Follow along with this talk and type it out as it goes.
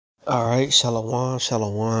All right, shalom,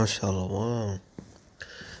 shalom, shalom.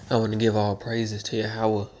 I want to give all praises to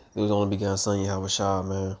Yahweh. It was only begotten Son, Yahweh Shah,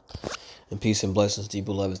 man. And peace and blessings to you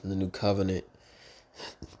beloveds in the new covenant.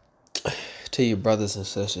 To your brothers and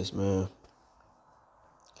sisters, man.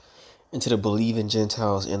 And to the believing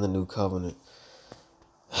Gentiles in the new covenant.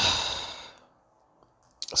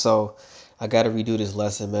 So, I got to redo this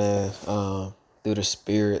lesson, man, through the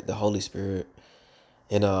Spirit, the Holy Spirit.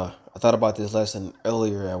 And I thought about this lesson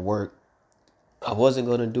earlier at work. I wasn't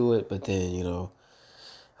going to do it, but then,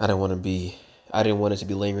 I didn't want it to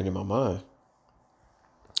be lingering in my mind.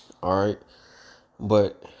 All right.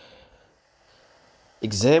 But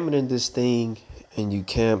examining this thing in you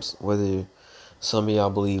camps, whether some of y'all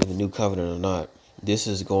believe in the new covenant or not, this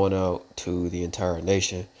is going out to the entire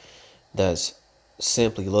nation that's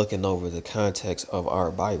simply looking over the context of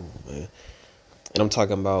our Bible, man. And I'm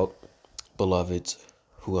talking about beloveds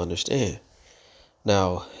who understand.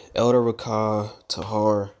 Now, Elder Rakah,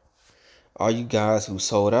 Tahar, all you guys who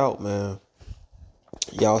sold out, man,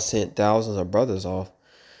 y'all sent thousands of brothers off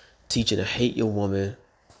teaching to hate your woman.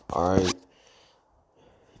 All right.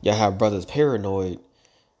 Y'all have brothers paranoid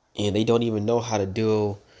and they don't even know how to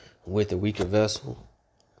deal with the weaker vessel.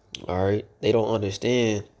 All right. They don't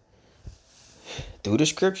understand through the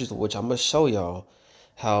scriptures, which I'm going to show y'all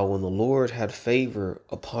how when the Lord had favor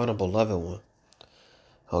upon a beloved one,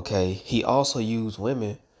 okay, he also used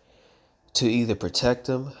women to either protect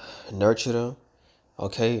them, nurture them.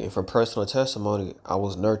 Okay. And for personal testimony, I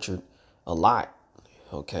was nurtured a lot.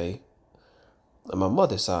 Okay. On my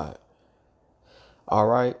mother's side. All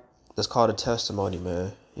right. That's called a testimony,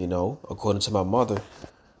 man. According to my mother,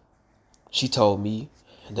 she told me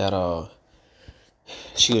that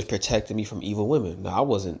she was protecting me from evil women. Now I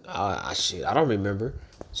wasn't. I don't remember,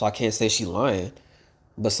 so I can't say she lying.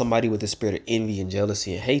 But somebody with the spirit of envy and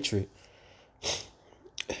jealousy and hatred,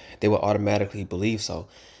 they would automatically believe so.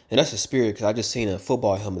 And that's a spirit, because I just seen a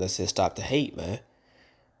football helmet that says "Stop the hate," man.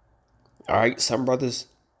 All right, some brothers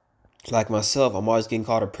like myself, I'm always getting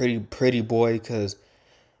called a pretty boy because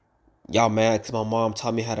y'all mad because my mom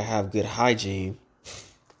taught me how to have good hygiene.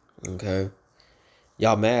 Okay.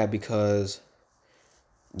 Y'all mad because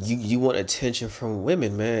you want attention from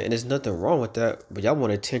women, man. And there's nothing wrong with that. But y'all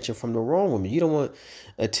want attention from the wrong woman. You don't want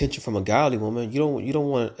attention from a godly woman. You don't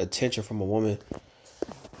want attention from a woman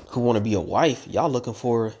who want to be a wife. Y'all looking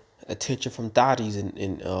for attention from thotties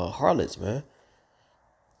and harlots, man.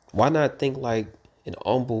 Why not think like an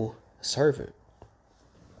humble servant?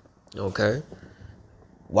 Okay.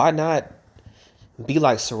 Why not be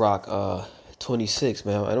like Sirach 26,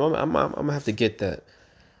 man? And I'm gonna have to get that.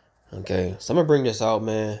 Okay, so I'm gonna bring this out,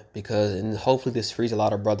 man, and hopefully this frees a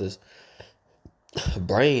lot of brothers'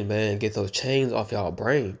 brain, man. Get those chains off y'all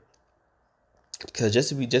brain. Because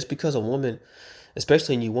just because a woman,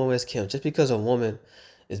 especially in you women's camp, just because a woman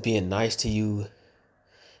is being nice to you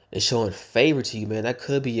and showing favor to you, man, that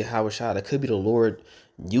could be your Hawashah. That could be the Lord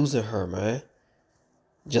using her, man.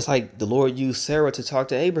 Just like the Lord used Sarah to talk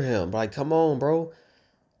to Abraham. Like, come on, bro.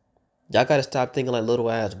 Y'all gotta stop thinking like little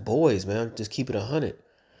ass boys, man. Just keep it 100.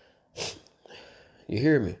 You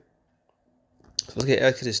hear me? So let's get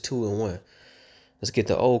Exodus 2 and 1. Let's get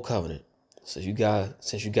the old covenant. Since you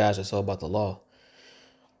guys are so about the law.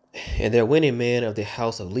 And there went a man of the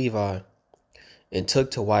house of Levi and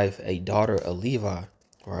took to wife a daughter of Levi.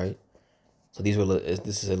 Right? So this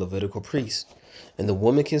is a Levitical priest. And the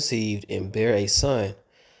woman conceived and bare a son.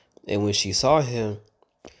 And when she saw him,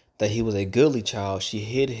 that he was a goodly child, she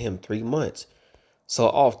hid him 3 months. So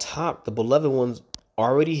off top, the beloved ones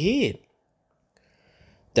already hid.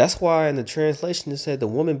 That's why in the translation it said the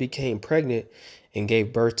woman became pregnant and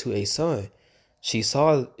gave birth to a son. She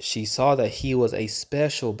saw that he was a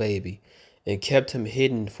special baby and kept him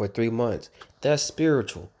hidden for 3 months. That's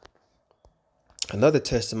spiritual. Another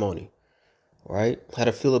testimony, right? Had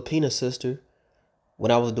a Filipina sister when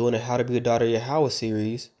I was doing the How to Be a Daughter of Yahweh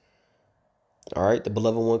series. All right, the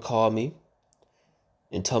beloved one called me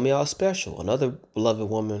and told me I was special. Another beloved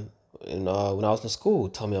woman, and when I was in school,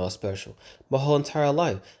 told me I was special. My whole entire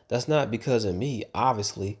life. That's not because of me,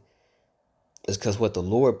 obviously. It's because what the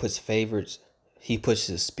Lord puts favors, he puts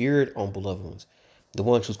his spirit on beloved ones. The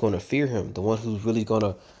ones who's going to fear him. The one who's really going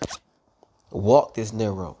to walk this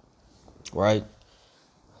narrow. Right?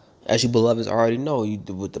 As you beloveds already know,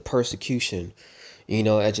 with the persecution,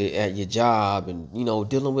 at your job, and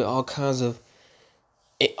dealing with all kinds of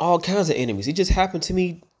enemies. It just happened to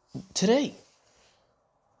me today.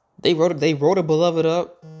 They wrote a beloved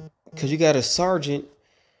up because you got a sergeant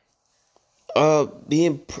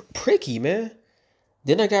being pricky, man.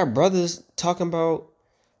 Then I got brothers talking about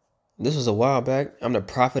This was a while back. I'm the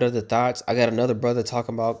prophet of the thoughts. I got another brother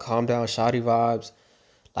talking about calm down, shoddy vibes,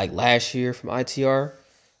 like last year from ITR,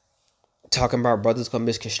 talking about brothers gonna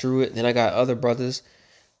misconstrue it. Then I got other brothers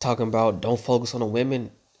talking about don't focus on the women.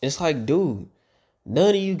 It's like, dude,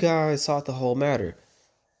 none of you guys sought the whole matter.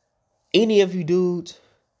 Any of you dudes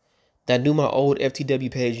that knew my old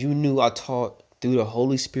FTW page, you knew I taught through the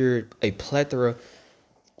Holy Spirit a plethora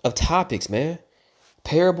of topics, man.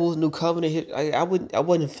 Parables, New Covenant. I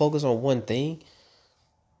wouldn't focus on one thing.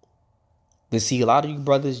 But see, a lot of you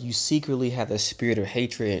brothers, you secretly have a spirit of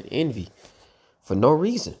hatred and envy for no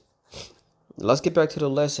reason. Let's get back to the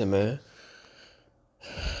lesson, man.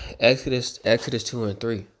 Exodus 2 and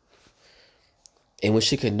 3. And when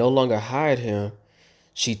she could no longer hide him,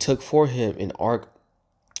 she took for him an ark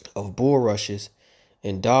of bulrushes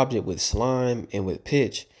and daubed it with slime and with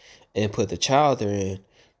pitch and put the child therein.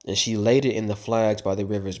 And she laid it in the flags by the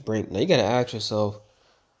river's brink. Now you got to ask yourself,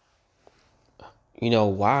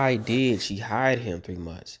 why did she hide him 3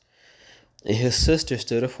 months? And his sister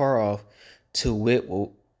stood afar off to wit what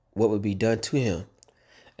would be done to him.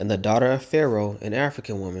 And the daughter of Pharaoh, an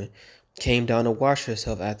African woman, came down to wash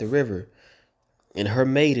herself at the river. And her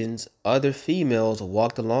maidens, other females,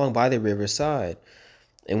 walked along by the river's side.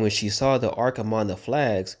 And when she saw the ark among the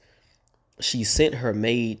flags, she sent her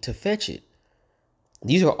maid to fetch it.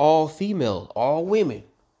 These are all females, all women.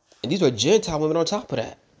 And these are Gentile women on top of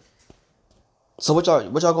that. So what y'all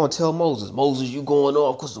gonna tell Moses? Moses, you going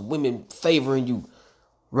off because the women favoring you.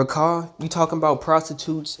 Rakah, you talking about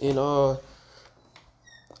prostitutes and oh,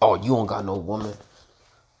 you don't got no woman.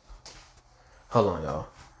 Hold on, y'all.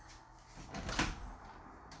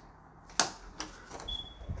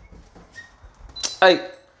 Hey,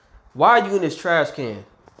 why are you in this trash can?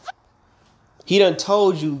 He done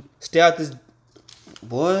told you, stay out this,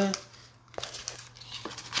 boy.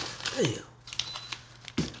 Damn.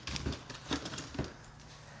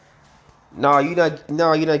 You're not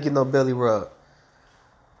getting no belly rub.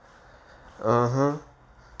 Uh-huh.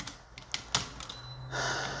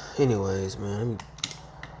 Anyways, man, let me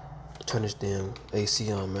turn this damn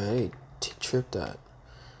AC on, man. They tripped out.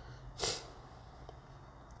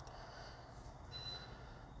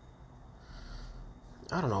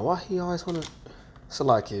 I don't know why he always wanna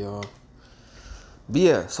select it, y'all. But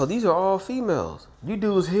yeah, so these are all females. You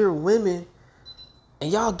dudes hear women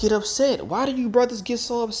and y'all get upset. Why do you brothers get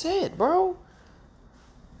so upset, bro?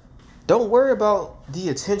 Don't worry about the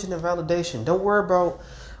attention and validation. Don't worry about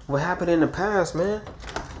what happened in the past, man.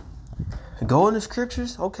 Go in the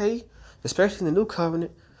scriptures, okay, especially in the new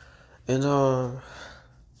covenant, and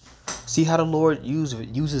see how the Lord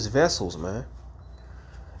uses vessels, man.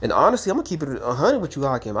 And honestly, I'm gonna keep it 100 with you,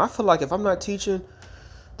 Hakim. I feel like if I'm not teaching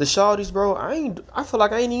the shawties, bro, I feel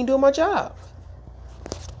like I ain't even doing my job.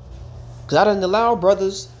 Cause I didn't allow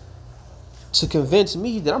brothers to convince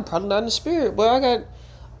me that I'm probably not in the spirit. But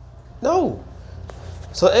no.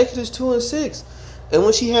 So Exodus 2 and 6. And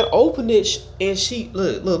when she had opened it, and she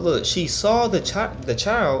look, she saw the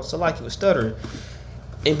child, so like he was stuttering,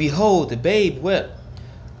 and behold, the babe wept,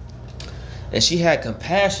 and she had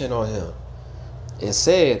compassion on him, and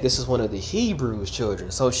said, "This is one of the Hebrews'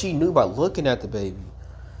 children." So she knew by looking at the baby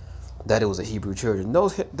that it was a Hebrew children.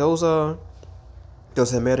 Those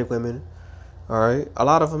Hamitic women, all right, a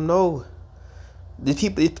lot of them know.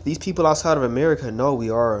 These people outside of America know we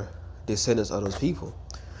are descendants of those people.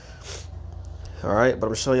 All right, but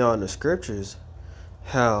I'm showing y'all in the scriptures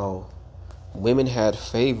how women had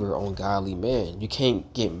favor on godly men. You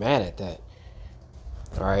can't get mad at that.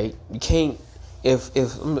 All right, you can't. If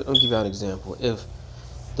let me give y'all an example. If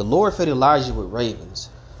the Lord fed Elijah with ravens,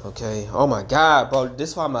 okay. Oh my God, bro, this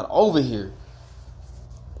is why I'm not over here.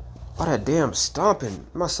 All that damn stomping,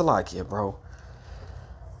 my Salakia, bro.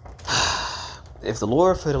 If the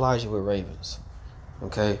Lord fed Elijah with ravens,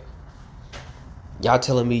 okay. Y'all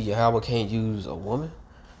telling me Yahweh can't use a woman?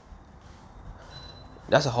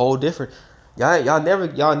 That's a whole different. Y'all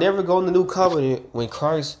never go in the new covenant when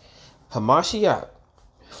Christ Hamashiach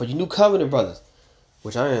for your new covenant brothers,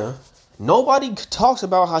 which I am. Nobody talks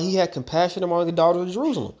about how he had compassion among the daughters of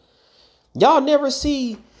Jerusalem. Y'all never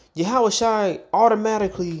see Yahweh Shai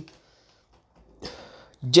automatically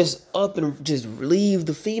just up and just leave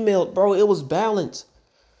the female, bro. It was balanced.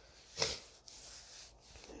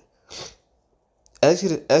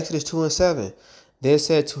 Exodus 2 and 7. Then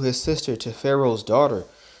said to his sister, to Pharaoh's daughter,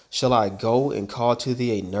 "Shall I go and call to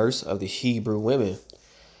thee a nurse of the Hebrew women,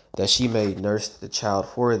 that she may nurse the child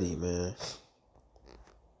for thee?" Man,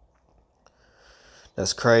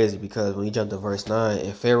 that's crazy, because when you jump to verse 9,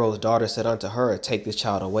 and Pharaoh's daughter said unto her, "Take this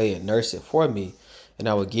child away and nurse it for me, and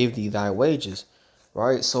I will give thee thy wages."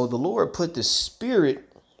 Right? So the Lord put the spirit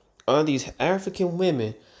on these African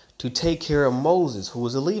women to take care of Moses, who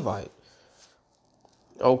was a Levite.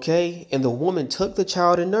 Okay, and the woman took the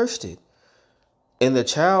child and nursed it. And the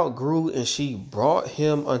child grew, and she brought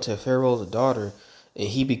him unto Pharaoh's daughter, and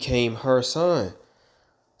he became her son.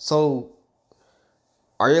 So,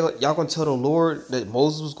 are y'all gonna tell the Lord that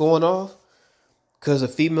Moses was going off because the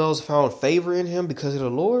females found favor in him because of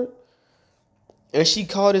the Lord? And she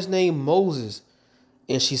called his name Moses,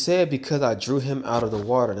 and she said, because I drew him out of the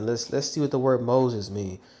water. And let's see what the word Moses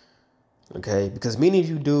means. Okay, because many of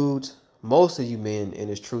you dudes, most of you men, in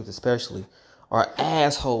this truth especially, are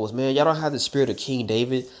assholes, man. Y'all don't have the spirit of King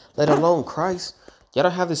David, let alone Christ. Y'all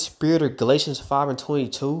don't have the spirit of Galatians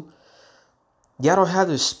 5:22. Y'all don't have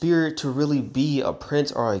the spirit to really be a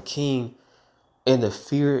prince or a king in the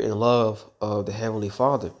fear and love of the Heavenly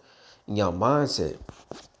Father in y'all mindset.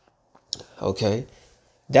 Okay,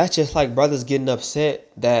 that's just like brothers getting upset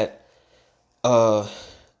that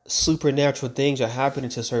supernatural things are happening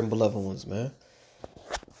to certain beloved ones, man.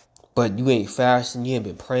 But you ain't fasting, you ain't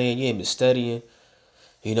been praying, you ain't been studying.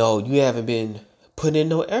 You know, you haven't been putting in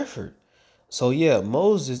no effort. So yeah,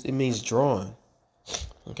 Moses, it means drawn.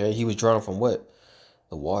 Okay, he was drawn from what?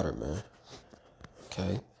 The water, man.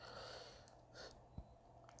 Okay.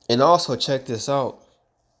 And also check this out.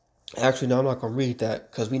 Actually, no, I'm not going to read that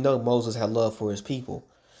because we know Moses had love for his people.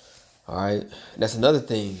 All right. That's another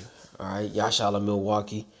thing. All right. Yashala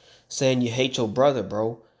Milwaukee saying you hate your brother,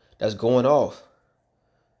 bro. That's going off.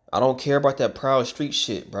 I don't care about that proud street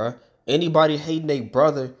shit, bro. Anybody hating their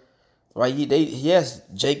brother, right? Yes,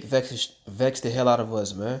 Jake vexed the hell out of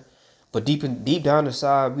us, man. But deep down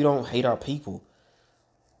inside, we don't hate our people.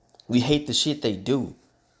 We hate the shit they do.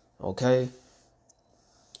 Okay?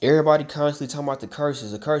 Everybody constantly talking about the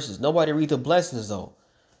curses. Nobody read the blessings, though.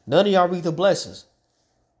 None of y'all read the blessings.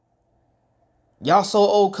 Y'all so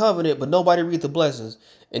old covenant, but nobody read the blessings.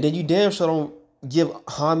 And then you damn sure don't give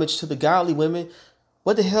homage to the godly women.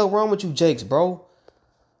 What the hell wrong with you, Jakes, bro?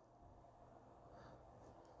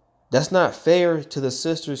 That's not fair to the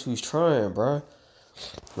sisters who's trying, bro.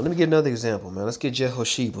 Well, let me get another example, man. Let's get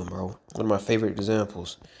Jehosheba, bro. One of my favorite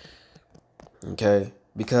examples. Okay?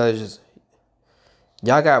 Because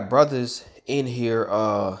y'all got brothers in here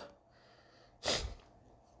all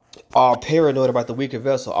paranoid about the weaker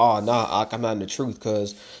vessel. Oh, nah, I'm not in the truth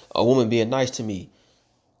because a woman being nice to me.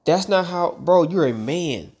 That's not how, bro, you're a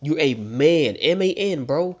man. You're a man. M-A-N,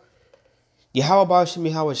 bro.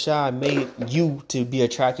 Yahweh Shai made you to be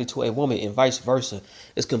attracted to a woman and vice versa.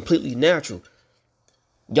 It's completely natural.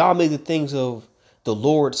 Y'all made the things of the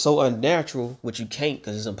Lord so unnatural, which you can't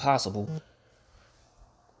because it's impossible.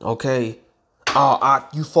 Okay.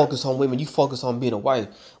 You focus on women. You focus on being a wife.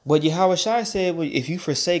 But Yahweh Shai said, well, if you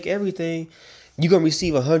forsake everything, you're going to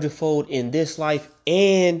receive 100-fold in this life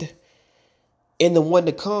and in the one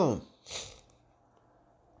to come.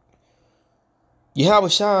 Yahweh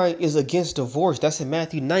Shai is against divorce. That's in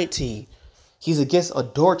Matthew 19. He's against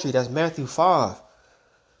adultery. That's Matthew 5.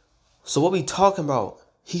 So what we talking about?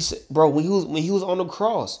 He said, bro, when he was on the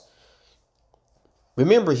cross,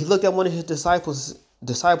 remember, he looked at one of his disciples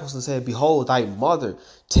and said, behold, thy mother.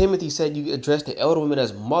 Timothy said you address the elder women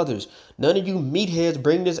as mothers. None of you meatheads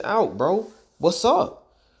bring this out, bro. What's up?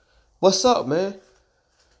 What's up, man?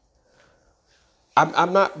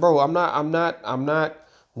 I'm not.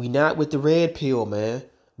 We not with the red pill, man.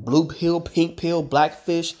 Blue pill, pink pill, black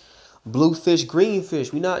fish, blue fish, green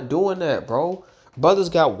fish. We not doing that, bro. Brothers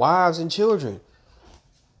got wives and children.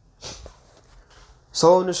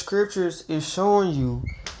 So in the scriptures, it's showing you,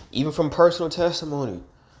 even from personal testimony,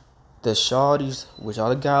 the shawties, which are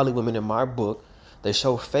the godly women in my book, they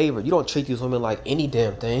show favor. You don't treat these women like any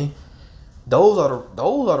damn thing. Those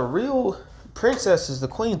are the real princesses, the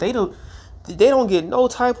queens. They don't get no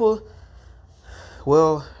type of.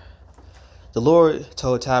 Well, the Lord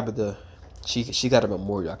told Tabitha she got a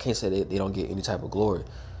memorial. I can't say they don't get any type of glory.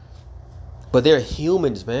 But they're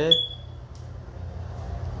humans, man.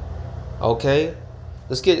 Okay?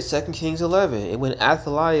 Let's get 2 Kings 11. And when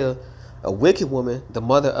Athaliah, a wicked woman, the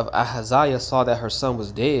mother of Ahaziah, saw that her son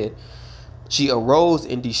was dead, she arose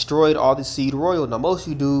and destroyed all the seed royal. Now, most of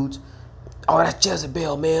you dudes, oh, that's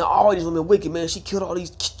Jezebel, man. All these women wicked, man. She killed all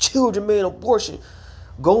these children, man. Abortion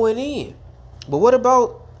going in. But what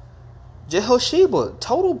about Jehosheba?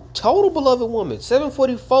 Total beloved woman.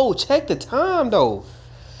 744. Check the time, though.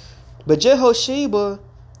 But Jehosheba,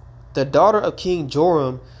 the daughter of King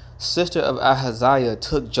Joram, sister of Ahaziah,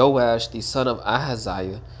 took Joash, the son of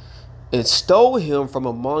Ahaziah, and stole him from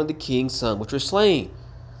among the king's sons, which were slain.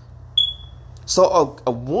 So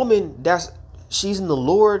a woman she's in the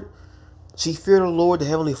Lord, she feared the Lord, the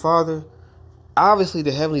Heavenly Father. Obviously,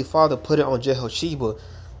 the Heavenly Father put it on Jehosheba.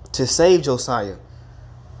 to save Josiah.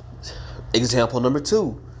 Example number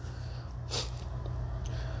 2.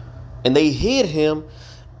 And they hid him,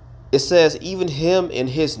 it says, even him and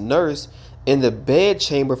his nurse in the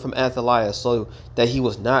bedchamber from Athaliah, so that he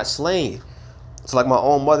was not slain. So like my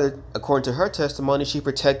own mother, according to her testimony, she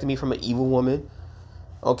protected me from an evil woman.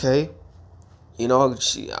 Okay. You know, I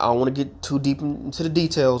don't want to get too deep into the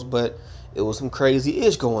details, but it was some crazy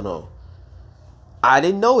ish going on. I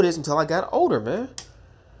didn't know this until I got older, man.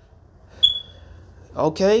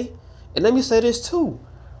 Okay. And let me say this too.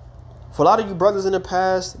 For a lot of you brothers in the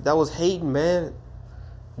past that was hating, man,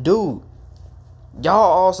 dude, y'all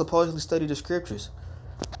all supposedly study the scriptures.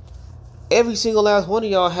 Every single last one of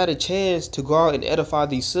y'all had a chance to go out and edify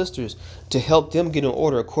these sisters, to help them get in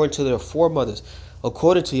order according to their foremothers,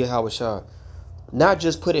 according to Yahushua. Not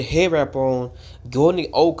just put a head wrap on, go in the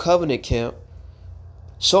old covenant camp,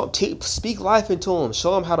 speak life into them,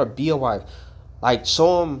 show them how to be a wife. Like,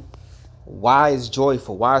 show them why it's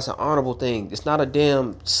joyful, why it's an honorable thing. It's not a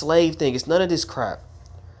damn slave thing. It's none of this crap.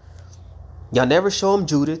 Y'all never show them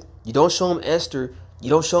Judith. You don't show them Esther. You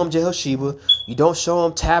don't show them Jehosheba. You don't show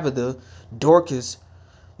them Tabitha, Dorcas.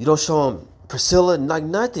 You don't show them Priscilla, like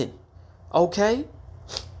nothing. Okay?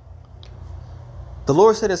 The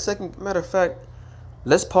Lord said a second, matter of fact,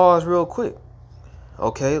 let's pause real quick.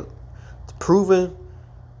 Okay? Proving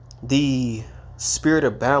the spirit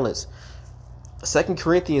of balance. 2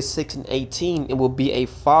 Corinthians 6:18, it will be a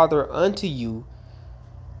father unto you,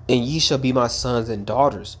 and ye shall be my sons and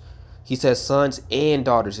daughters. He says sons and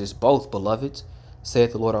daughters is both, beloveds,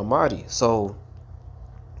 saith the Lord Almighty. So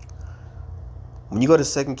when you go to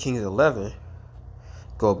 2 Kings 11,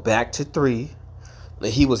 go back to 3.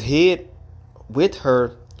 He was hid with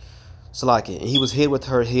her, Salaki, and he was hid with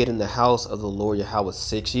her hid in the house of the Lord Yahweh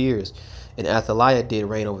 6 years. And Athaliah did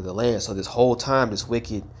reign over the land. So this whole time, this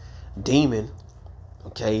wicked demon,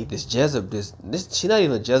 okay, this Jezebel, this she's not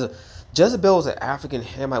even a Jezebel. Jezebel was an African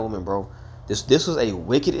Hamite woman, bro. This was a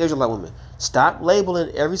wicked Israelite woman. Stop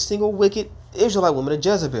labeling every single wicked Israelite woman a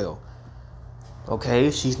Jezebel.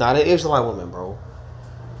 Okay, she's not an Israelite woman, bro.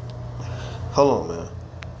 Hold on, man.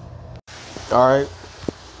 All right,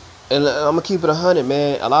 and I'm gonna keep it 100,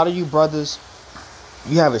 man. A lot of you brothers,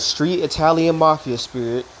 you have a street Italian mafia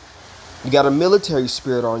spirit. You got a military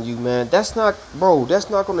spirit on you, man. That's not, bro. That's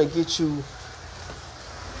not gonna get you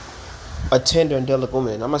a tender and delicate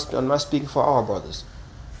woman. I'm not speaking for all brothers.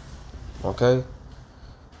 Okay,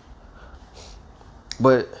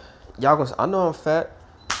 but y'all gonna, I know I'm fat.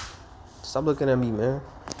 Stop looking at me, man.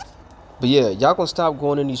 But yeah, y'all gonna stop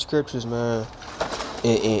going in these scriptures, man,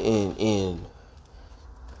 and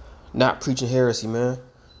not preaching heresy, man.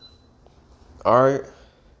 All right.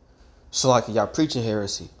 So like y'all preaching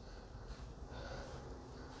heresy.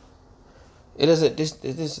 It isn't.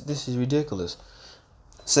 This is ridiculous.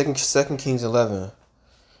 Second Kings 11.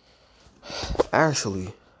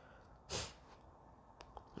 Actually,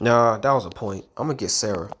 nah, that was a point. I'm gonna get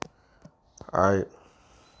Sarah. All right.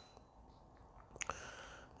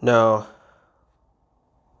 Now,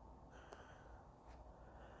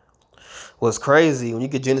 what's crazy when you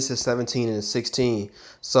get Genesis 17 and 16.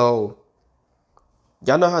 So,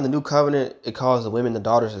 y'all know how in the new covenant it calls the women the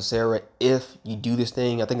daughters of Sarah if you do this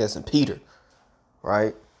thing. I think that's in Peter,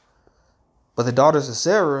 right? But the daughters of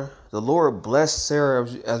Sarah, the Lord blessed Sarah,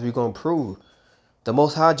 as we're gonna prove. The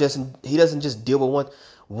Most High he doesn't just deal with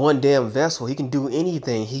one damn vessel. He can do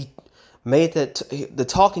anything. He made the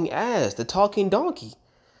talking ass, the talking donkey.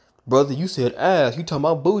 Brother, you said ass. You talking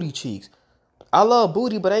about booty cheeks. I love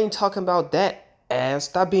booty, but I ain't talking about that ass.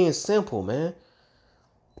 Stop being simple, man.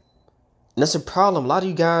 And that's a problem. A lot of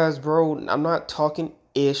you guys, bro, I'm not talking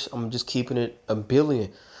ish. I'm just keeping it a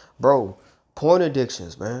billion. Bro, porn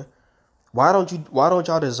addictions, man. Why don't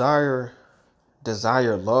y'all desire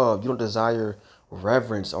love? You don't desire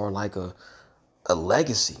reverence or like a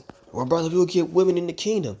legacy. Or brother, you'll get women in the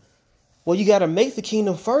kingdom. Well, you gotta make the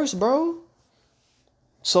kingdom first, bro.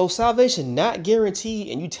 So salvation not guaranteed,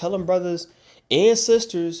 and you telling brothers and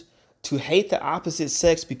sisters to hate the opposite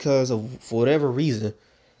sex because of, for whatever reason.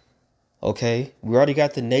 Okay, we already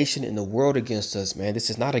got the nation and the world against us, man.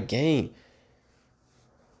 This is not a game.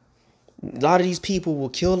 A lot of these people will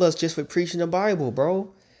kill us just for preaching the Bible,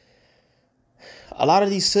 bro. A lot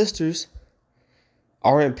of these sisters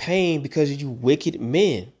are in pain because of you wicked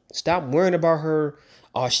men. Stop worrying about her.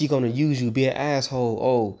 Oh, she gonna use you, be an asshole.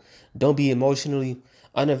 Oh, don't be emotionally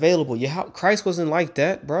unavailable. Yeah, Christ wasn't like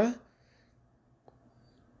that, bruh.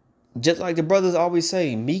 Just like the brothers always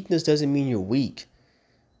say, meekness doesn't mean you're weak.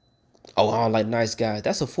 Oh, I don't like nice guys.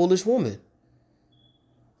 That's a foolish woman.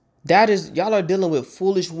 That is, y'all are dealing with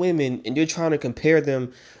foolish women and you're trying to compare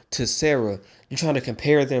them to Sarah. You're trying to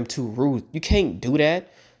compare them to Ruth. You can't do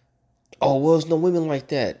that. Oh, well, there's no women like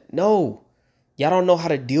that. No. Y'all don't know how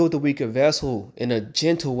to deal with the weaker vessel in a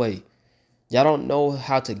gentle way. Y'all don't know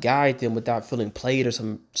how to guide them without feeling played or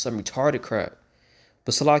some retarded crap.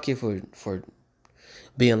 But Salakia for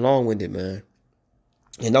being long-winded, man.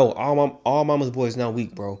 And no, all mama's boys now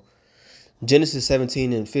weak, bro. Genesis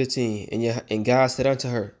 17 and 15, and God said unto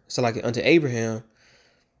her, so like unto Abraham,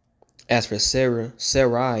 as for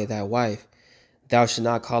Sarai, thy wife, thou shalt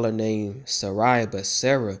not call her name Sarai, but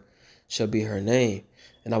Sarah shall be her name.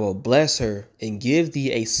 And I will bless her and give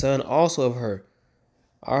thee a son also of her.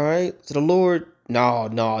 All right. So the Lord, no,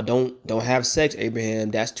 don't have sex,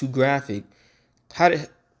 Abraham. That's too graphic. How did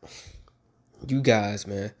you guys,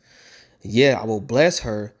 man? Yeah, I will bless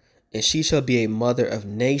her, and she shall be a mother of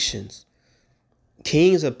nations.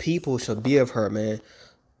 Kings of people shall be of her, man.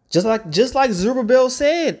 Just like Zerubbabel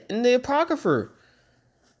said in the Apocrypha.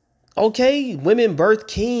 Okay, women birth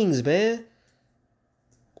kings, man.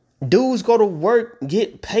 Dudes go to work,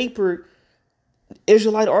 get paper,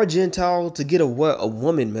 Israelite or Gentile, to get a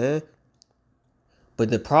woman, man.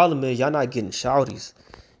 But the problem is y'all not getting shawties.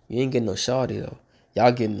 You ain't getting no shawty though.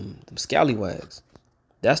 Y'all getting them scallywags.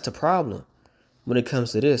 That's the problem when it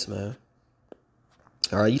comes to this, man.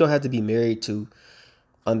 All right, you don't have to be married to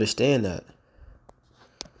understand that.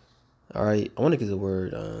 All right, I want to get the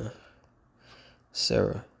word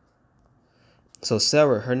Sarah. So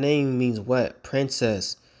Sarah, her name means what?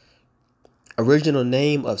 Princess. Original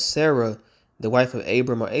name of Sarah, the wife of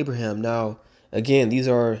Abram or Abraham. Now, again, these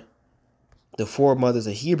are the foremothers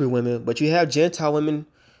of Hebrew women, but you have Gentile women,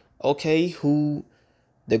 okay, who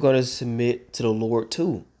they're going to submit to the Lord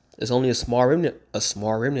too. It's only a small remnant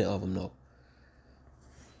of them, though.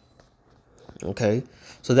 Okay,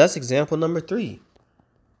 so that's example number 3.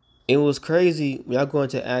 It was crazy. Y'all go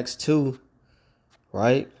into Acts 2,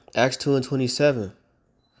 right? Acts 2 and 27.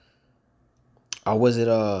 Or was it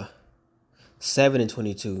 7 and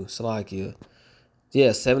 22? Salakia.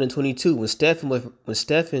 Yeah, 7 and 22. When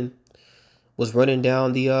Stephen was running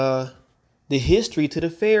down the history to the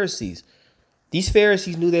Pharisees. These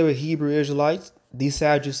Pharisees knew they were Hebrew Israelites. These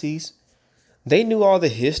Sadducees, they knew all the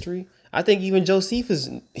history. I think even Josephus,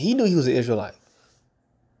 he knew he was an Israelite.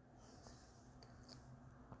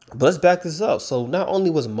 But let's back this up. So not only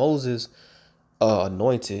was Moses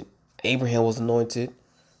anointed, Abraham was anointed,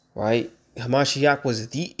 right? Hamashiach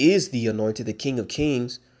is the anointed, the King of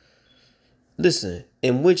Kings. Listen,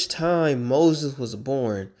 in which time Moses was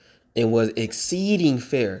born and was exceeding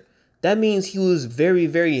fair. That means he was very,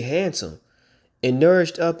 very handsome and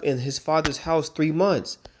nourished up in his father's house 3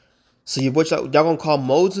 months. So y'all gonna call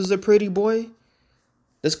Moses a pretty boy?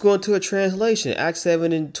 Let's go into a translation. Acts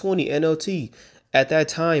 7 and 20 NLT. At that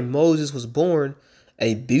time, Moses was born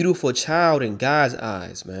a beautiful child in God's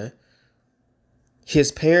eyes, man.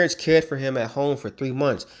 His parents cared for him at home for 3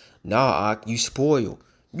 months. Nah, you spoiled.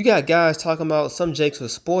 You got guys talking about some Jakes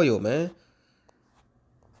was spoiled, man.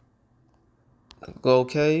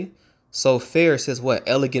 Okay. So fair says what?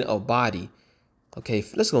 Elegant of body. Okay,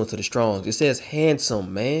 let's go into the Strongs. It says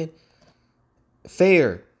handsome, man.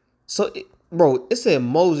 Fair. So, it said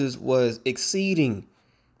Moses was exceeding.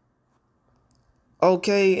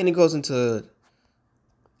 Okay, and it goes into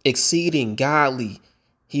exceeding, godly.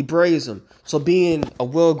 He praised him. So being a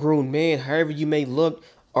well-groomed man, however you may look,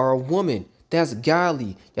 or a woman, that's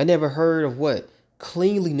godly. Y'all never heard of what?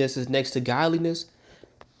 Cleanliness is next to godliness.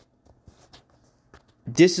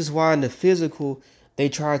 This is why in the physical, they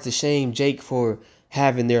tried to shame Jake for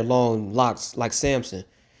having their long locks like Samson.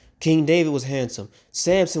 King David was handsome.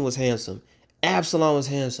 Samson was handsome. Absalom was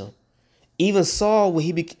handsome. Even Saul,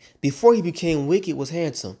 before he became wicked, was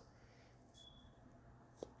handsome.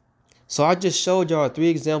 So I just showed y'all 3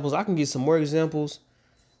 examples. I can give some more examples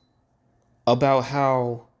about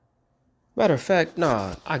how. Matter of fact,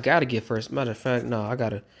 nah, I gotta get first. Matter of fact, nah, I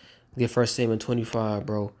gotta get 1 Samuel 25,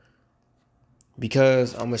 bro.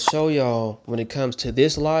 Because I'm gonna show y'all when it comes to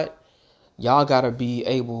this lot, y'all gotta be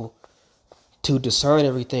able to discern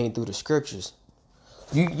everything through the scriptures.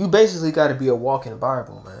 You basically gotta be a walking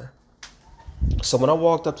Bible, man. So when I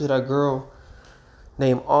walked up to that girl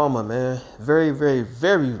named Alma, man, very, very,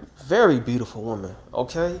 very, very beautiful woman,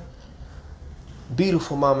 okay?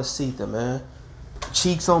 Beautiful mamacita, man.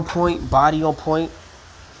 Cheeks on point, body on point.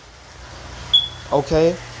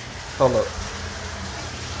 Okay? Hold up.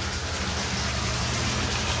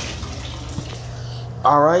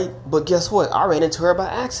 Alright, but guess what? I ran into her by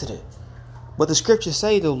accident. But the scriptures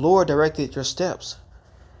say the Lord directed your steps.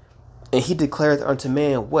 And he declared unto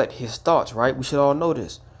man what? His thoughts, right? We should all know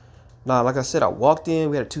this. Nah, like I said, I walked in,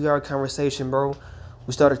 we had a 2 hour conversation, bro.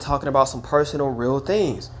 We started talking about some personal, real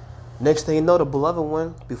things. Next thing you know, the beloved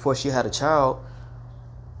one, before she had a child,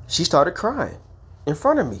 she started crying in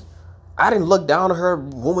front of me. I didn't look down on her,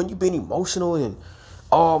 woman, you being emotional and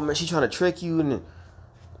oh man, she trying to trick you. And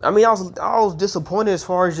I mean, I was disappointed as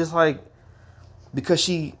far as just like, because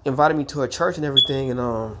she invited me to her church and everything, and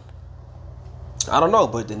I don't know,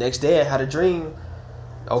 but the next day I had a dream,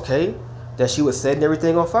 okay, that she was setting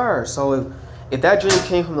everything on fire. So if that dream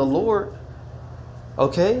came from the Lord,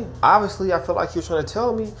 okay, obviously I felt like he was trying to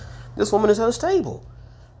tell me this woman is unstable.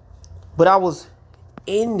 But I was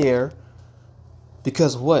in there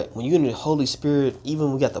because what? When you're in the Holy Spirit, even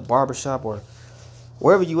when we got the barbershop or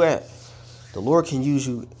wherever you at, the Lord can use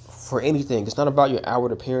you for anything. It's not about your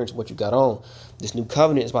outward appearance, what you got on. This new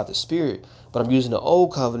covenant is about the Spirit, but I'm using the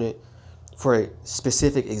old covenant for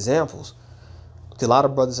specific examples. A lot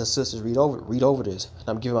of brothers and sisters read over this. And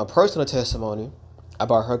I'm giving my personal testimony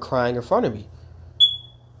about her crying in front of me.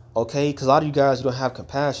 Okay, because a lot of you guys, you don't have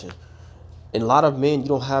compassion. And a lot of men, you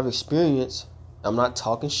don't have experience. I'm not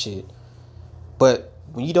talking shit. But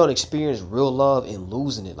when you don't experience real love and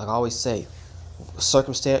losing it, like I always say,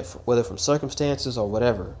 circumstance, whether from circumstances or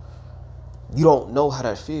whatever, you don't know how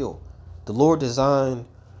that feel. The Lord designed,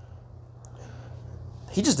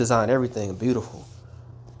 he just designed everything beautiful.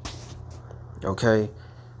 Okay.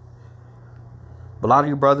 But a lot of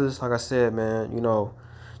you brothers, like I said, man, you know,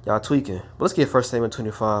 y'all tweaking. But let's get 1 Samuel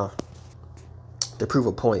 25 to prove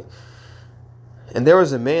a point. And there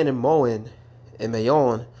was a man in Moan and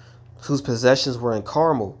Maon whose possessions were in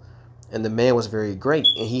Carmel, and the man was very great,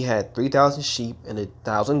 and he had 3,000 sheep and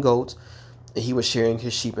 1,000 goats, and he was sharing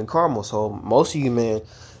his sheep in Carmel. So most of you, man,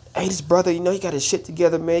 hey, this brother, you know, he got his shit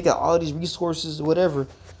together, man, he got all these resources, whatever.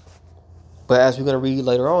 But as we're gonna read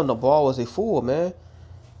later on, Nabal was a fool, man.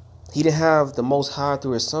 He didn't have the Most High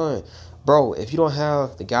through his son. Bro, if you don't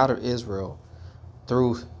have the God of Israel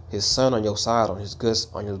through his son on your side, on his good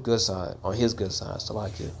side, so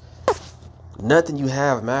like it, nothing you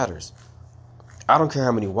have matters. I don't care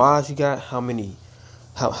how many wives you got, how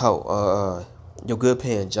your good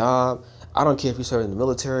paying job. I don't care if you're serving in the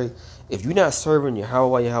military. If you're not serving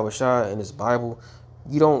Yahweh Shai in his Bible,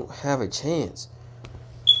 you don't have a chance.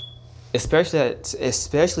 Especially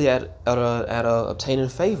at obtaining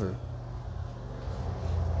favor.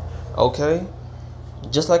 Okay,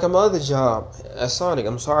 just like my other job at Sonic.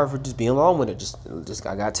 I'm sorry for just being long with it. Just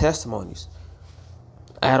I got testimonies.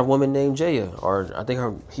 I had a woman named Jaya, or I think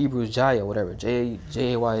her Hebrew is Jaya, whatever, Jaya.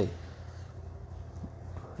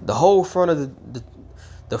 The whole front of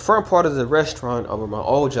the front part of the restaurant over my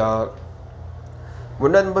old job were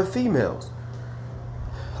nothing but females.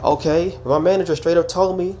 Okay, my manager straight up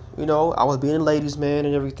told me, you know, I was being a ladies' man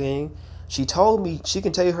and everything. She told me, she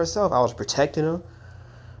can tell you herself, I was protecting her.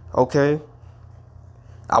 Okay,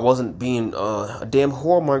 I wasn't being a damn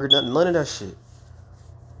whoremonger, none of that shit.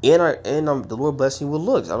 And the Lord bless me with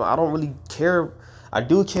looks. I don't really care. I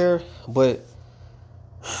do care, but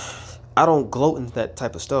I don't gloat in that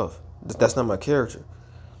type of stuff. That's not my character.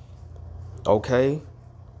 Okay,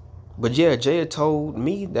 but yeah, Jaya told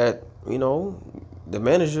me that, you know, the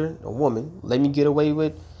manager, a woman, let me get away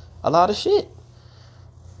with a lot of shit.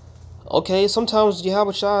 Okay, sometimes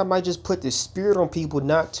Yahweh Shai might just put the spirit on people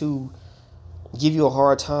not to give you a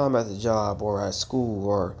hard time at the job or at school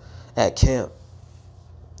or at camp.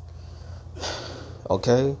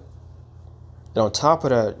 Okay? And on top of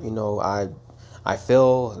that, you know, I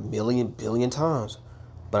fell a billion times,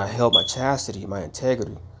 but I held my chastity, my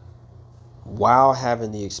integrity, while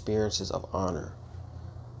having the experiences of honor.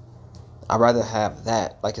 I'd rather have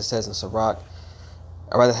that, like it says in Sirach.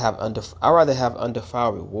 I'd rather have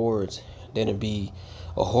undefiled rewards than to be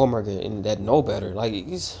a whoremonger and that know better. Like,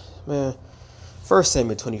 man, 1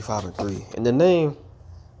 Samuel 25:3. And the name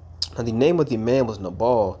of the man was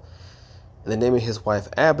Nabal, and the name of his wife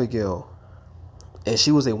Abigail. And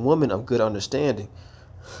she was a woman of good understanding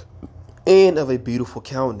and of a beautiful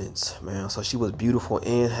countenance, man. So she was beautiful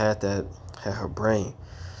and had her brain.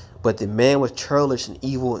 But the man was churlish and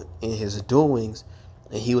evil in his doings,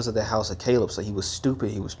 and he was of the house of Caleb. So he was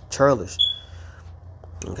stupid, he was churlish.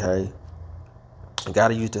 Okay, you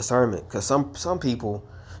gotta use discernment, because some people,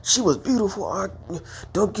 she was beautiful. I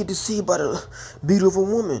don't get to see about a beautiful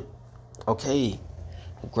woman. Okay,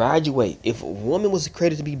 graduate. If a woman was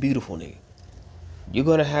created to be beautiful, nigga, you're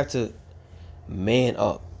gonna have to man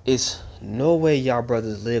up. It's no way y'all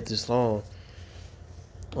brothers live this long.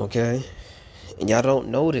 Okay, and y'all don't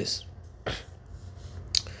know this,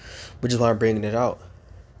 which is why I'm bringing it out.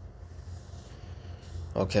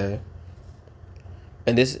 Okay,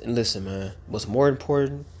 and listen, man, what's more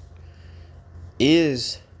important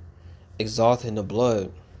is exalting the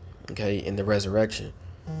blood, okay, in the resurrection.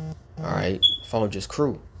 All right, phone just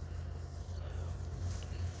crew.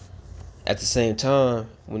 At the same time,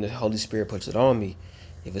 when the Holy Spirit puts it on me,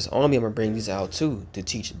 if it's on me, I'm gonna bring these out too to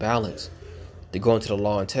teach balance, to go into the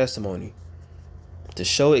law and testimony, to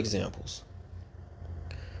show examples.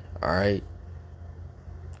 All right,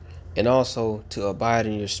 and also to abide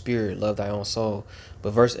in your spirit, love thy own soul.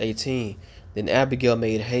 But verse 18, then Abigail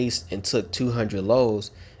made haste and took 200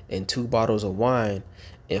 loaves and 2 bottles of wine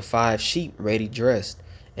and 5 sheep ready dressed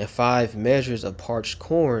and 5 measures of parched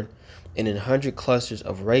corn and 100 clusters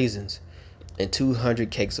of raisins and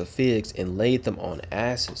 200 cakes of figs and laid them on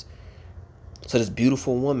asses. So this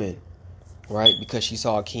beautiful woman, right, because she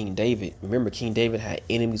saw King David. Remember, King David had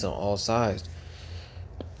enemies on all sides.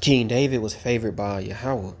 King David was favored by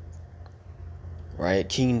Yahweh, right?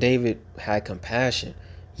 King David had compassion.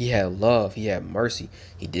 He had love. He had mercy.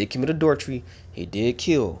 He did commit adultery. He did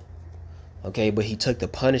kill, okay, but he took the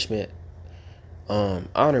punishment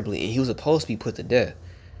honorably, and he was supposed to be put to death,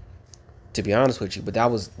 to be honest with you. But that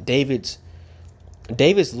was David's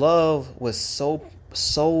love was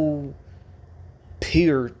so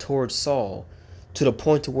pure towards Saul, to the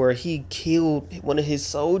point to where he killed one of his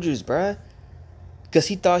soldiers, bruh, because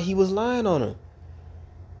he thought he was lying on him.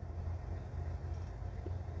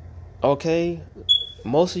 Okay,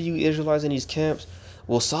 most of you Israelites in these camps,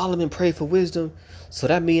 well, Solomon prayed for wisdom, so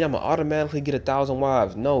that means I'm gonna automatically get 1,000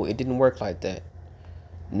 wives. No, it didn't work like that.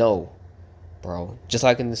 No, bro. Just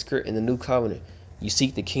like in the script, in the new covenant, you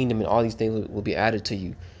seek the kingdom and all these things will be added to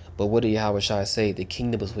you. But what did Yahweh Shai say? The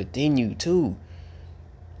kingdom is within you too.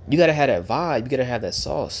 You gotta have that vibe. You gotta have that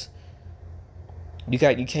sauce. You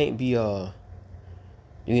can't be all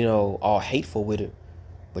hateful with it,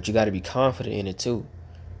 but you gotta be confident in it too.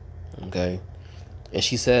 Okay. And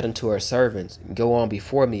she said unto her servants, go on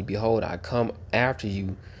before me, behold, I come after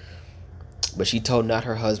you. But she told not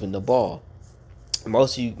her husband Nabal.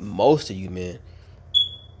 Most of you men,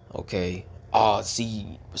 okay. Oh,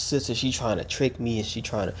 see, sister, she trying to trick me, and she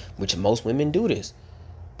trying to, which most women do this,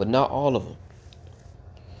 but not all of them.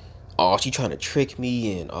 Oh, she trying to trick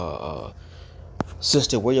me, and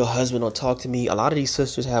sister, where your husband don't talk to me. A lot of these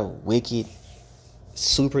sisters have wicked,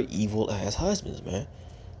 super evil ass husbands, man.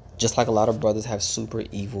 Just like a lot of brothers have super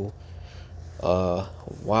evil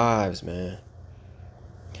wives, man.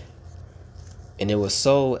 And it was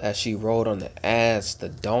so, as she rode on the ass, the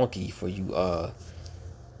donkey, for you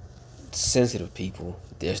sensitive people,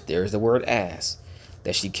 there's the word ass,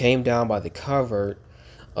 that she came down by the covert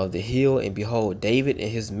of the hill, and behold, David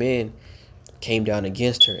and his men came down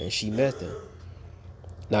against her, and she met them.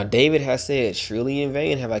 Now David has said, surely in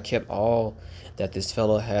vain have I kept all that this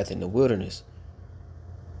fellow hath in the wilderness.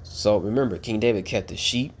 So remember, King David kept the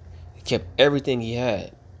sheep, he kept everything he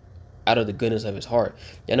had out of the goodness of his heart.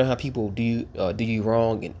 You know how people do you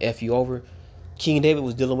wrong and F you over? King David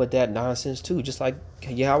was dealing with that nonsense too, just like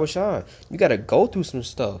Yahweh Shai. You got to go through some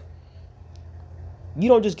stuff. You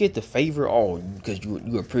don't just get the favor because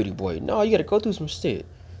you a pretty boy. No, you got to go through some shit.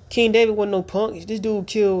 King David wasn't no punk. This dude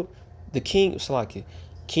killed the king. It's like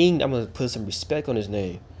King, I'm going to put some respect on his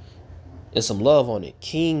name and some love on it.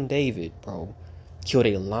 King David, bro, killed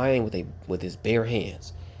a lion with his bare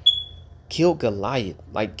hands. Killed Goliath.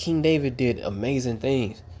 Like, King David did amazing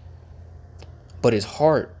things. But his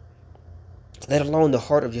heart, let alone the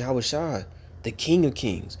heart of Yahweh Shai, the King of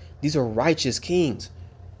Kings. These are righteous kings.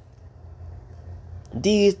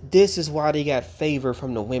 This is why they got favor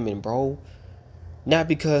from the women, bro. Not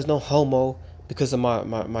because no homo, because of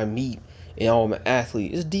my meat and I'm an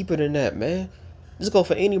athlete. It's deeper than that, man. Just go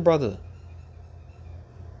for any brother.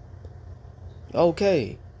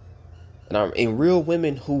 Okay. And real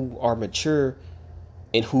women who are mature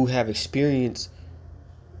and who have experienced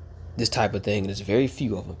this type of thing, and there's very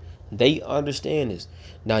few of them, they understand this.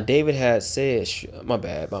 Now, David had said, my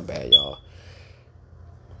bad, y'all.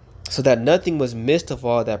 So that nothing was missed of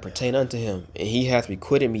all that pertained unto him, and he hath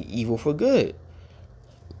requited me evil for good.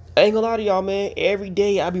 I ain't gonna lie to y'all, man. Every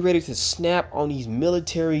day I be ready to snap on these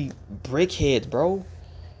military brickheads, bro.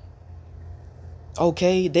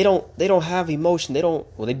 Okay, they don't have emotion. They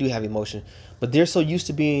do have emotion, but they're so used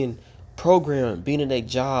to being programmed, being in their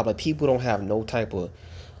job. Like, people don't have no type of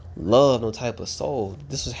love, no type of soul.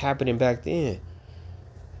 This was happening back then.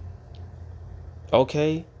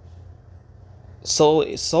 Okay. So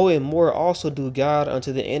and more also do God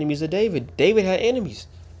unto the enemies of David. David had enemies.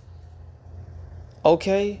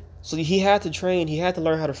 Okay. So he had to train. He had to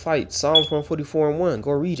learn how to fight. Psalms 144:1.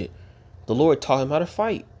 Go read it. The Lord taught him how to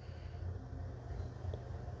fight.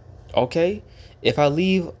 Okay. If I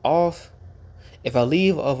leave of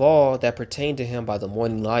all that pertain to him by the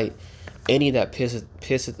morning light, any that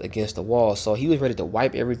pisseth against the wall. So he was ready to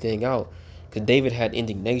wipe everything out, because David had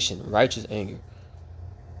indignation, righteous anger.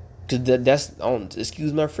 Because that's on,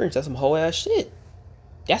 excuse my French, that's some whole ass shit.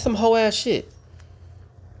 That's some whole ass shit.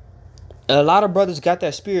 And a lot of brothers got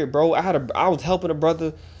that spirit, bro. I was helping a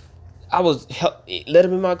brother. Let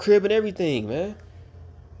him in my crib and everything, man.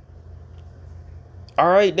 All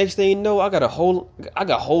right, next thing you know, I got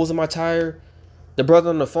holes in my tire. The brother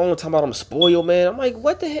on the phone talking about I'm spoiled, man. I'm like,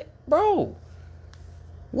 what the heck, bro?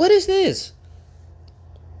 What is this?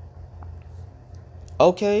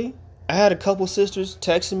 Okay, I had a couple sisters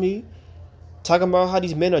texting me, talking about how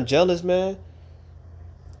these men are jealous, man.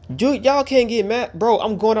 Dude, y'all can't get mad, bro.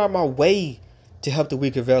 I'm going out my way to help the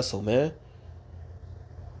weaker vessel, man.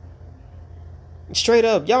 Straight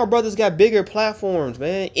up, y'all brothers got bigger platforms,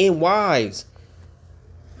 man, and wives.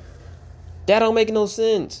 That don't make no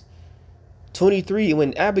sense. 23,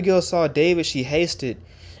 when Abigail saw David, she hasted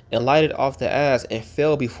and lighted off the ass and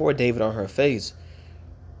fell before David on her face.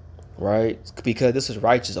 Right? Because this is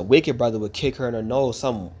righteous. A wicked brother would kick her in her nose,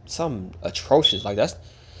 some atrocious. Like, that's,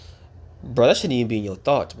 bro, that shouldn't even be in your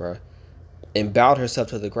thoughts, bro. And bowed herself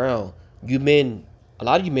to the ground. You men, a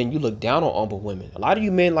lot of you men, you look down on humble women. A lot of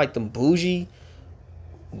you men like them bougie,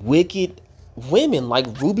 wicked women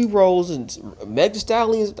like Ruby Rose and Meg Thee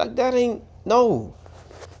Stallions. Like, that ain't, no.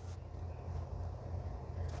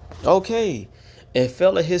 Okay. And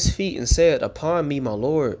fell at his feet and said, upon me, my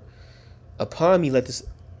Lord, upon me let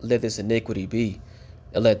this iniquity be.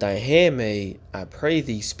 And let thy handmaid, I pray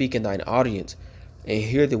thee, speak in thine audience, and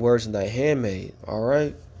hear the words of thy handmaid. All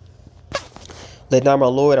right. Let now, my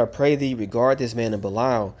Lord, I pray thee, regard this man of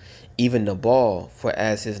Belial, even Nabal, for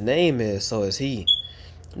as his name is, so is he.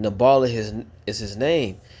 Nabal is his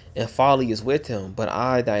name, and folly is with him. But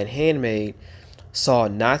I, thine handmaid, saw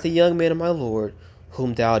not the young man of my Lord,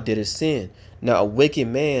 whom thou didst send. Now a wicked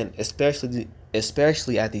man, especially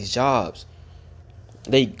at these jobs,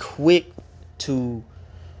 they quick to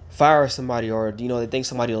fire somebody, or they think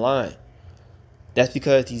somebody lying. That's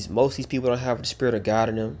because most of these people don't have the spirit of God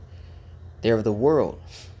in them. They're of the world.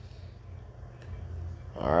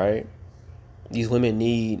 All right. These women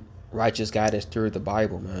need righteous guidance through the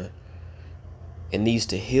Bible, man. It needs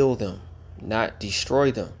to heal them, not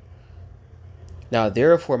destroy them. Now,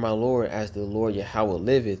 therefore, my Lord, as the Lord Yahweh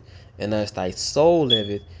liveth, and as thy soul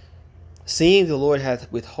liveth, seeing the Lord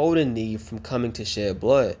hath withholden thee from coming to shed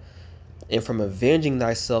blood, and from avenging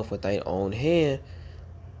thyself with thine own hand,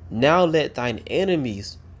 now let thine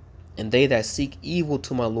enemies and they that seek evil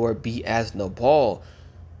to my Lord be as Nabal.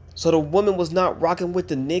 So the woman was not rocking with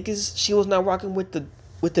the niggas. She was not rocking with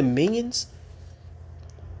the minions.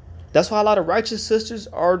 That's why a lot of righteous sisters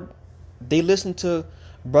they listen to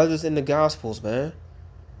brothers in the Gospels, man.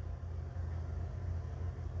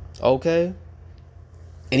 Okay.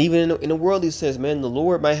 And even in a worldly sense, man, the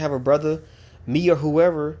Lord might have a brother, me or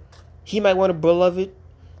whoever, he might want a beloved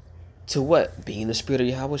to what? Be in the spirit of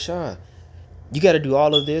Yahweh Shah. You got to do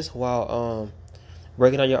all of this while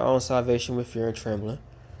working on your own salvation with fear and trembling.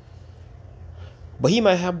 But he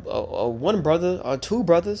might have one brother or two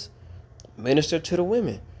brothers minister to the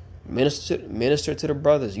women, minister to the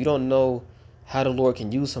brothers. You don't know how the Lord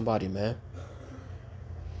can use somebody, man.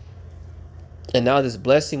 And now this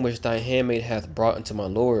blessing which thy handmaid hath brought unto my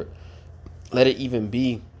Lord, let it even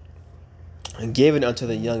be given unto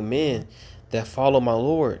the young men that follow my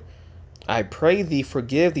Lord. I pray thee,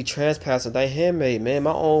 forgive the trespass of thy handmaid, man.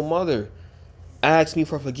 My own mother asked me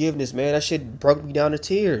for forgiveness, man. That shit broke me down to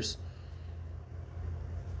tears.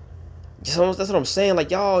 So that's what I'm saying.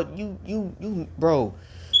 Like, y'all, you, bro,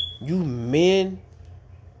 you men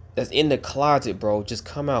that's in the closet, bro, just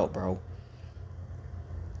come out, bro.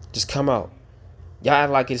 Just come out. Y'all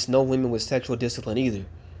act like it's no women with sexual discipline either.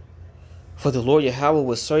 For the Lord Yahweh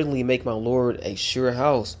will certainly make my Lord a sure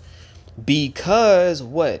house. Because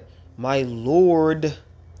what? My Lord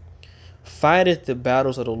fighteth the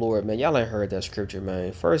battles of the Lord. Man, y'all ain't heard that scripture,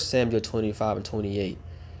 man. 1 Samuel 25 and 28.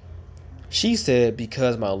 She said,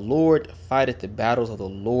 because my Lord fighteth the battles of the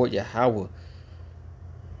Lord Yahweh,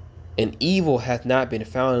 and evil hath not been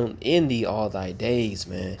found in thee all thy days,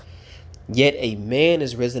 man. Yet a man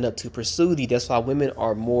is risen up to pursue thee. That's why women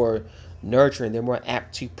are more nurturing. They're more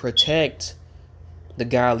apt to protect the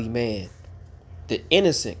godly man, the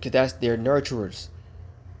innocent, because that's their nurturers.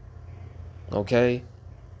 Okay?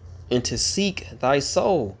 And to seek thy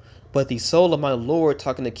soul. But the soul of my Lord,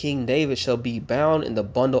 talking to King David, shall be bound in the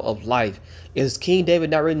bundle of life. Is King David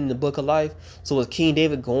not written in the book of life? So was King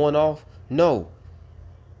David going off? No.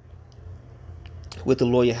 With the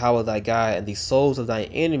Lord Yahweh thy God, and the souls of thy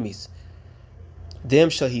enemies, them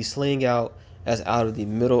shall he sling out as out of the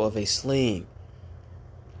middle of a sling.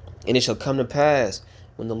 And it shall come to pass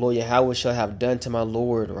when the Lord Yahweh shall have done to my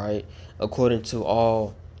Lord, right, according to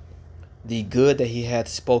all the good that he hath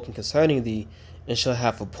spoken concerning thee, and shall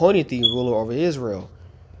have appointed thee ruler over Israel.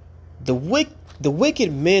 The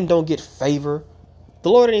wicked men don't get favor. The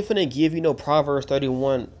Lord ain't finna give you no Proverbs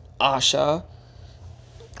 31 Asha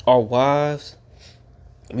or wives.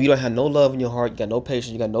 You don't have no love in your heart, you got no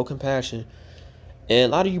patience, you got no compassion.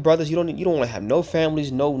 And a lot of you brothers, you don't want to have no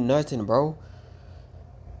families, no nothing, bro.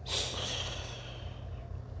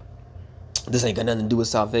 This ain't got nothing to do with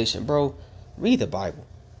salvation, bro. Read the Bible.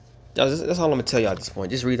 That's all I'm gonna tell you at this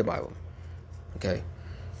point. Just read the Bible. Okay.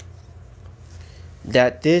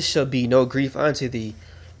 That this shall be no grief unto thee,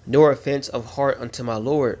 nor offense of heart unto my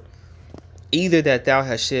Lord, either that thou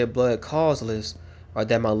hast shed blood causeless, or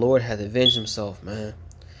that my Lord hath avenged himself, man.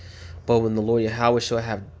 But when the Lord Yahweh shall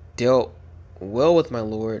have dealt well with my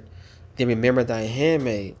Lord, then remember thy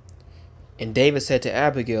handmaid. And David said to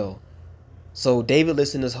Abigail, so David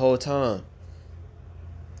listened this whole time.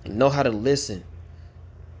 Know how to listen.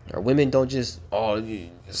 Or women don't just,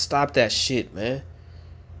 stop that shit, man.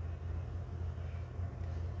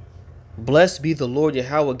 Blessed be the Lord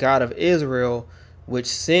Yahweh God of Israel, which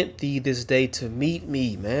sent thee this day to meet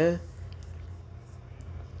me, man.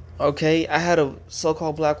 Okay, I had a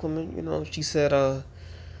so-called black woman, she said,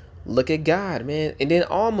 look at God, man. And then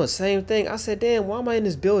Alma, same thing. I said, damn, why am I in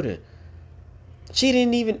this building? She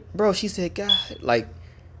didn't even, bro, she said, God, like,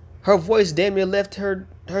 her voice damn near left her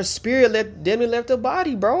spirit damn near left her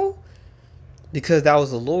body, bro. Because that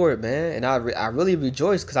was the Lord, man. And I really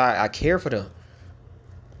rejoice because I care for them.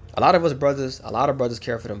 A lot of brothers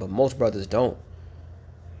care for them, but most brothers don't.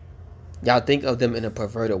 Y'all think of them in a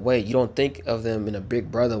perverted way. You don't think of them in a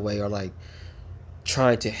big brother way or like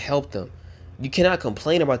trying to help them. You cannot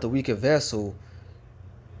complain about the weaker vessel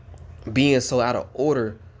being so out of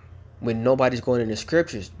order when nobody's going in the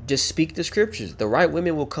scriptures. Just speak the scriptures. The right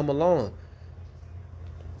women will come along.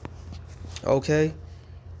 Okay?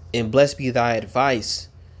 And blessed be thy advice.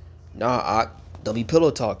 Nah, don't be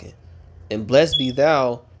pillow talking. And blessed be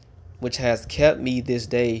thou which hast kept me this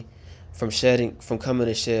day from coming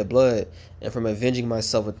to shed blood, and from avenging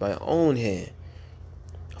myself with my own hand.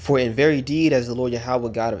 For in very deed, as the Lord Yahweh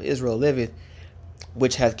God of Israel liveth,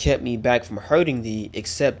 which hath kept me back from hurting thee,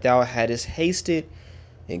 except thou hadst hasted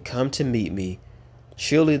and come to meet me,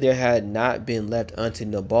 surely there had not been left unto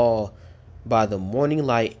Nabal by the morning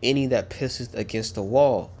light any that pisseth against the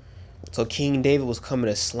wall. So King David was coming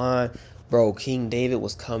to slime, bro. King David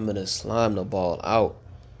was coming to slime Nabal out.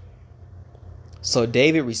 So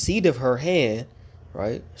David received of her hand,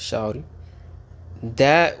 right, shouty,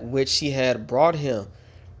 that which she had brought him,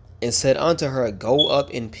 and said unto her, go up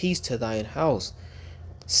in peace to thine house.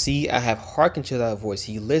 See, I have hearkened to thy voice.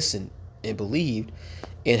 He listened and believed,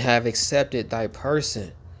 and have accepted thy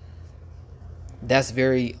person. That's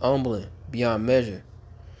very humbling beyond measure.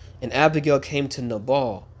 And Abigail came to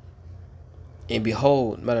Nabal, and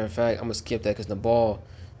behold, matter of fact, I'm going to skip that because Nabal,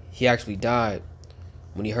 he actually died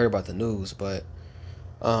when he heard about the news. But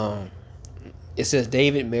it says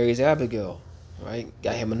David marries Abigail, right?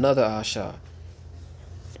 Got him another Asha.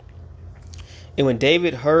 And when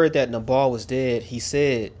David heard that Nabal was dead, he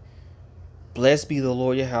said, blessed be the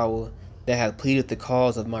Lord Yahweh that hath pleaded the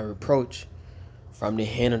cause of my reproach from the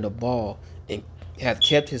hand of Nabal, and hath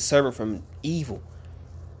kept his servant from evil.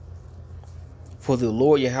 For the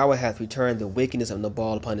Lord Yahweh hath returned the wickedness of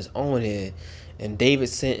Nabal upon his own head. And David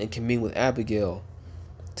sent and communed with Abigail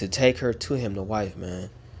to take her to him, the wife, man.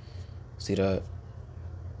 See that?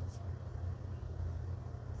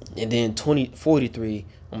 And then 43,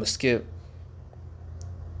 I'm going to skip.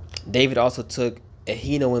 David also took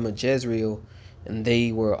Ahinoam and Jezreel, and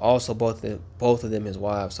they were also both of them his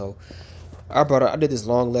wives. So I did this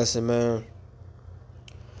long lesson, man,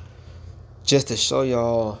 just to show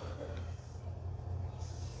y'all,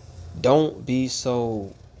 don't be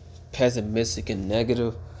so pessimistic and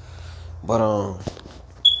negative. But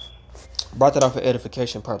brought that out for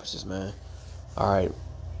edification purposes, man. All right.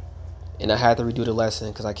 And I had to redo the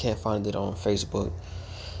lesson because I can't find it on Facebook.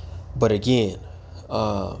 But again,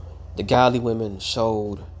 the godly women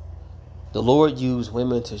showed the Lord used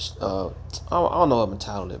women to I don't know what I'm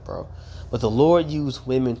entitled it, bro, but the Lord used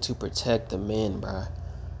women to protect the men, bro.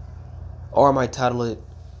 Or I might title it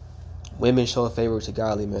women show favor to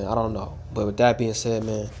godly men. I don't know. But with that being said,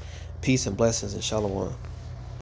 man, peace and blessings and shalom.